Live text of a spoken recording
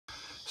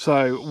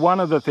So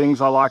one of the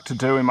things I like to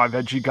do in my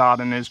veggie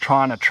garden is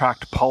try and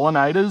attract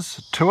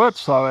pollinators to it,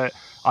 so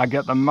I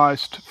get the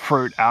most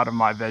fruit out of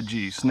my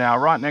veggies. Now,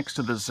 right next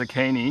to the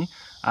zucchini,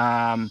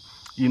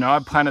 you know, I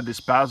planted this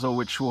basil,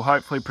 which will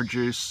hopefully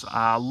produce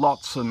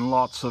lots and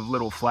lots of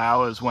little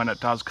flowers when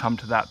it does come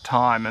to that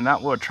time, and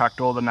that will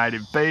attract all the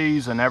native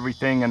bees and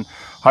everything, and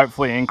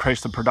hopefully increase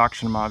the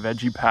production of my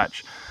veggie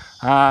patch.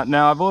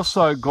 Now, I've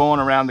also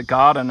gone around the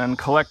garden and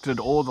collected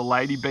all the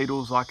lady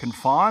beetles I can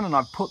find, and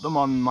I've put them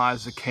on my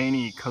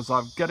zucchini because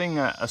I'm getting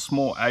a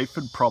small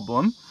aphid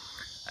problem.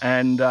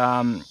 And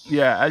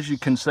yeah, as you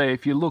can see,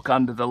 if you look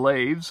under the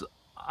leaves,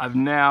 I've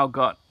now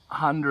got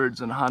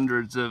hundreds and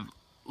hundreds of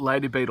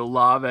lady beetle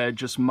larvae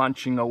just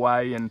munching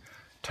away and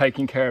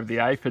taking care of the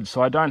aphids,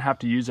 so I don't have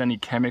to use any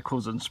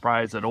chemicals and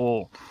sprays at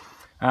all.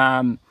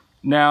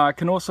 Now, I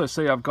can also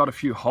see I've got a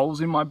few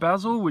holes in my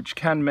basil, which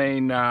can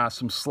mean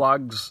some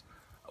slugs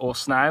or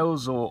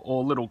snails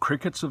or little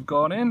crickets have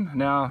got in.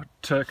 Now,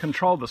 to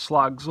control the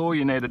slugs, all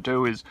you need to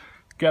do is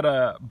get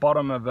a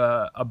bottom of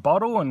a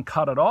bottle and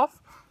cut it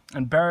off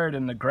and bury it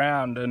in the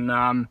ground,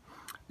 and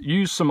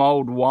use some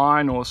old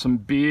wine or some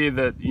beer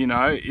that, you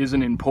know,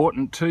 isn't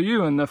important to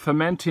you, and the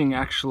fermenting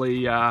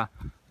actually,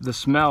 the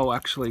smell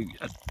actually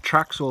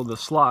attracts all the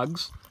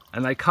slugs,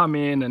 and they come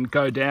in and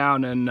go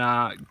down and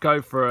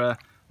go for a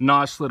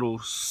nice little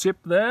sip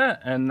there,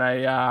 and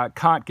they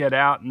can't get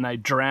out and they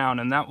drown,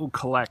 and that will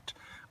collect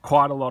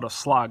quite a lot of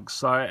slugs.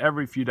 So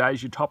every few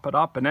days you top it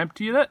up and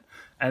empty it,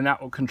 and that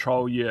will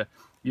control your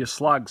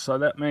slugs. So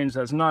that means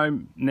there's no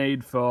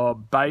need for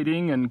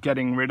baiting and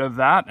getting rid of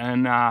that,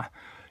 and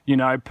you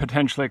know,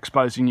 potentially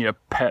exposing your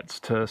pets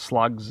to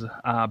slugs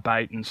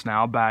bait and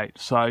snail bait.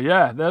 So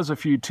yeah, there's a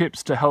few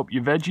tips to help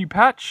your veggie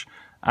patch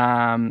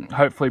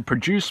hopefully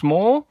produce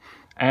more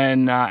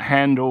and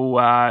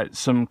handle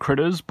some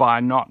critters by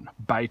not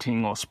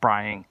baiting or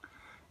spraying.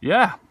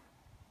 Yeah.